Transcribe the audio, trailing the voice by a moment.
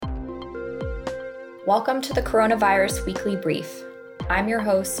Welcome to the Coronavirus Weekly Brief. I'm your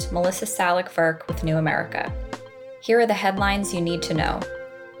host, Melissa Salick-Verk with New America. Here are the headlines you need to know.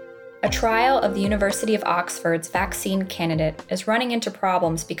 A trial of the University of Oxford's vaccine candidate is running into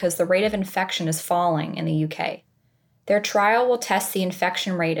problems because the rate of infection is falling in the UK. Their trial will test the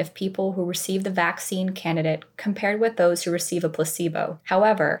infection rate of people who receive the vaccine candidate compared with those who receive a placebo.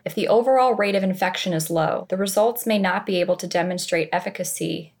 However, if the overall rate of infection is low, the results may not be able to demonstrate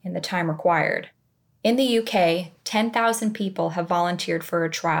efficacy in the time required. In the UK, 10,000 people have volunteered for a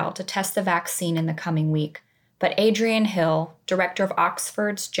trial to test the vaccine in the coming week, but Adrian Hill, director of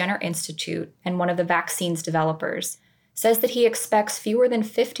Oxford's Jenner Institute and one of the vaccine's developers, says that he expects fewer than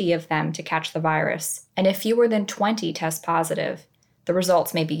 50 of them to catch the virus, and if fewer than 20 test positive, the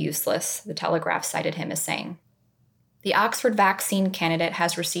results may be useless, the Telegraph cited him as saying. The Oxford vaccine candidate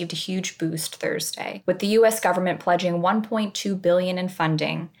has received a huge boost Thursday, with the U.S. government pledging $1.2 billion in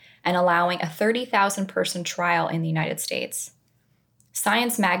funding and allowing a 30,000-person trial in the United States.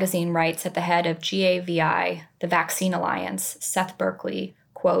 Science magazine writes that the head of GAVI, the Vaccine Alliance, Seth Berkley,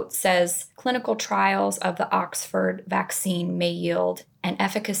 quote, says clinical trials of the Oxford vaccine may yield an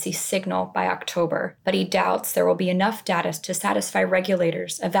efficacy signal by October, but he doubts there will be enough data to satisfy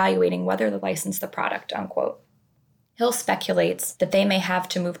regulators evaluating whether to license the product, unquote. Hill speculates that they may have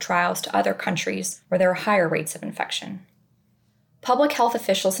to move trials to other countries where there are higher rates of infection. Public health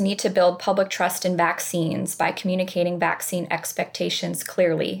officials need to build public trust in vaccines by communicating vaccine expectations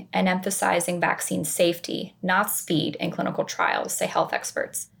clearly and emphasizing vaccine safety, not speed, in clinical trials, say health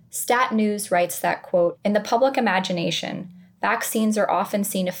experts. Stat News writes that, quote, in the public imagination, vaccines are often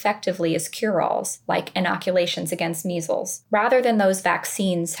seen effectively as cure-alls, like inoculations against measles. Rather than those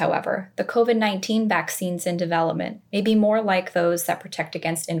vaccines, however, the COVID-19 vaccines in development may be more like those that protect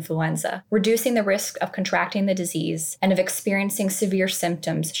against influenza, reducing the risk of contracting the disease and of experiencing severe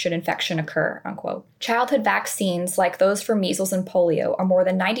symptoms should infection occur, unquote. Childhood vaccines, like those for measles and polio, are more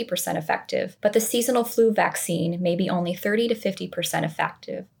than 90% effective, but the seasonal flu vaccine may be only 30 to 50%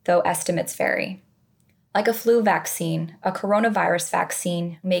 effective, though estimates vary. Like a flu vaccine, a coronavirus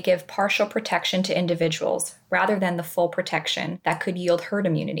vaccine may give partial protection to individuals rather than the full protection that could yield herd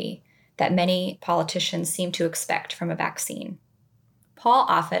immunity that many politicians seem to expect from a vaccine. Paul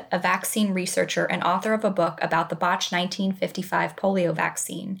Offit, a vaccine researcher and author of a book about the botched 1955 polio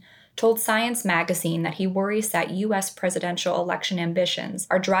vaccine, told Science magazine that he worries that U.S. presidential election ambitions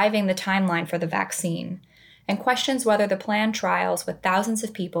are driving the timeline for the vaccine, and questions whether the planned trials with thousands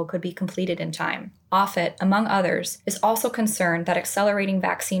of people could be completed in time. Offit, among others, is also concerned that accelerating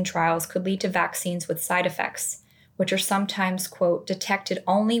vaccine trials could lead to vaccines with side effects, which are sometimes, quote, detected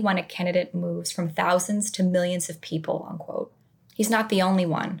only when a candidate moves from thousands to millions of people, unquote. He's not the only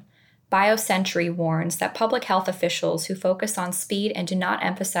one. BioCentury warns that public health officials who focus on speed and do not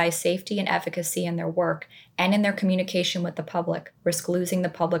emphasize safety and efficacy in their work and in their communication with the public risk losing the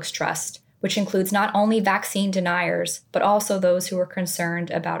public's trust, which includes not only vaccine deniers, but also those who are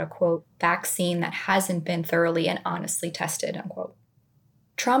concerned about a, quote, vaccine that hasn't been thoroughly and honestly tested, unquote.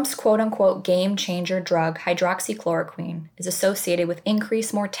 Trump's quote-unquote game-changer drug, hydroxychloroquine, is associated with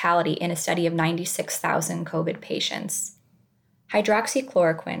increased mortality in a study of 96,000 COVID patients.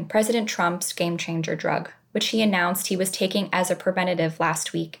 Hydroxychloroquine, President Trump's game-changer drug, which he announced he was taking as a preventative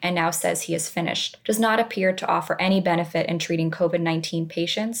last week and now says he has finished, does not appear to offer any benefit in treating COVID-19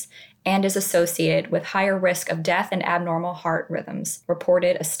 patients and is associated with higher risk of death and abnormal heart rhythms,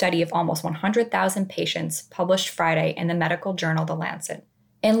 reported a study of almost 100,000 patients published Friday in the medical journal The Lancet.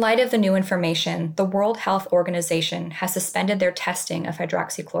 In light of the new information, the World Health Organization has suspended their testing of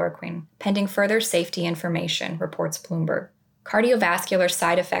hydroxychloroquine, pending further safety information, reports Bloomberg. Cardiovascular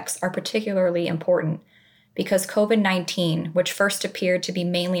side effects are particularly important because COVID-19, which first appeared to be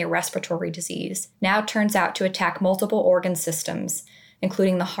mainly a respiratory disease, now turns out to attack multiple organ systems,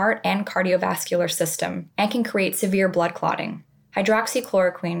 including the heart and cardiovascular system, and can create severe blood clotting.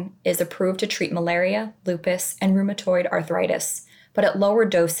 Hydroxychloroquine is approved to treat malaria, lupus, and rheumatoid arthritis, but at lower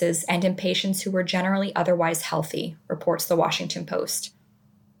doses and in patients who were generally otherwise healthy, reports the Washington Post.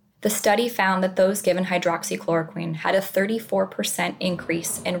 The study found that those given hydroxychloroquine had a 34%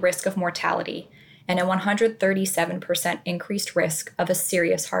 increase in risk of mortality and a 137% increased risk of a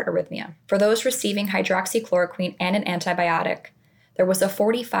serious heart arrhythmia. For those receiving hydroxychloroquine and an antibiotic, there was a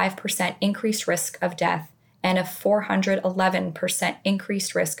 45% increased risk of death and a 411%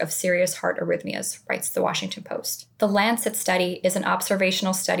 increased risk of serious heart arrhythmias, writes the Washington Post. The Lancet study is an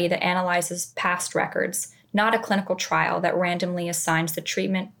observational study that analyzes past records, not a clinical trial that randomly assigns the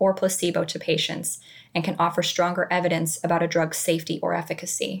treatment or placebo to patients and can offer stronger evidence about a drug's safety or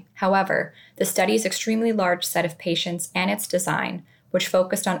efficacy. However, the study's extremely large set of patients and its design which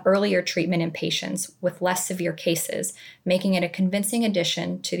focused on earlier treatment in patients with less severe cases, making it a convincing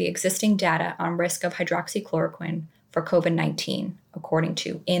addition to the existing data on risk of hydroxychloroquine for COVID-19, according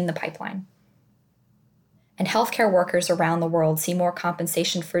to In the Pipeline. And healthcare workers around the world see more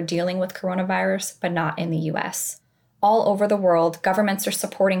compensation for dealing with coronavirus, but not in the US. All over the world, governments are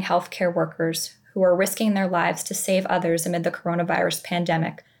supporting healthcare workers who are risking their lives to save others amid the coronavirus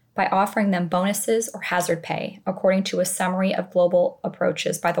pandemic by offering them bonuses or hazard pay, according to a summary of global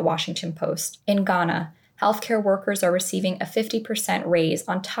approaches by the Washington Post. In Ghana, healthcare workers are receiving a 50% raise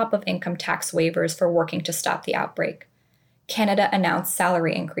on top of income tax waivers for working to stop the outbreak. Canada announced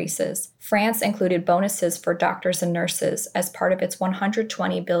salary increases. France included bonuses for doctors and nurses as part of its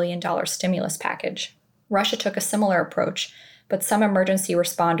 $120 billion stimulus package. Russia took a similar approach, but some emergency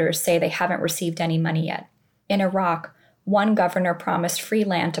responders say they haven't received any money yet. In Iraq, one governor promised free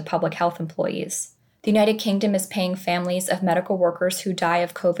land to public health employees. The United Kingdom is paying families of medical workers who die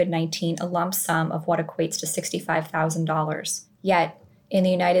of COVID-19 a lump sum of what equates to $65,000. Yet, in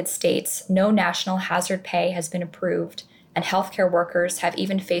the United States, no national hazard pay has been approved, and healthcare workers have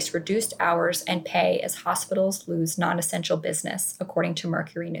even faced reduced hours and pay as hospitals lose non-essential business, according to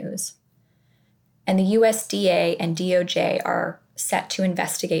Mercury News. And the USDA and DOJ are set to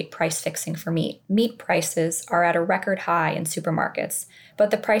investigate price fixing for meat. Meat prices are at a record high in supermarkets, but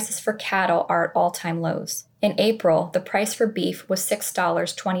the prices for cattle are at all-time lows. In April, the price for beef was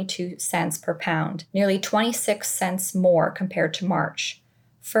 $6.22 per pound, nearly 26 cents more compared to March.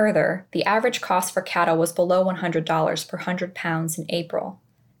 Further, the average cost for cattle was below $100 per 100 pounds in April,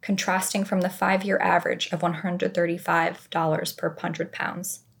 contrasting from the 5-year average of $135 per 100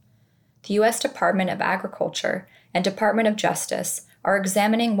 pounds. The U.S. Department of Agriculture and Department of Justice are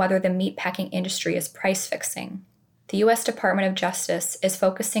examining whether the meatpacking industry is price fixing. The U.S. Department of Justice is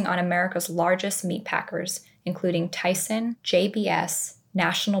focusing on America's largest meatpackers, including Tyson, JBS,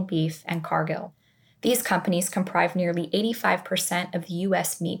 National Beef, and Cargill. These companies comprise nearly 85% of the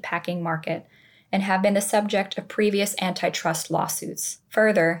U.S. meatpacking market and have been the subject of previous antitrust lawsuits.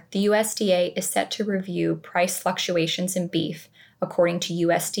 Further, the USDA is set to review price fluctuations in beef, according to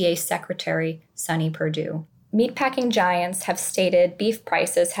USDA Secretary Sonny Perdue. Meatpacking giants have stated beef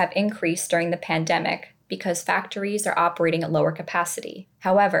prices have increased during the pandemic because factories are operating at lower capacity.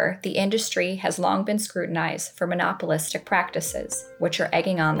 However, the industry has long been scrutinized for monopolistic practices, which are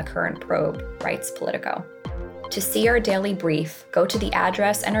egging on the current probe, writes Politico. To see our daily brief, go to the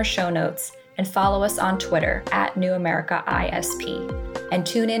address and our show notes and follow us on Twitter @NewAmericaISP. And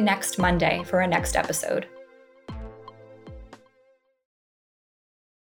tune in next Monday for our next episode.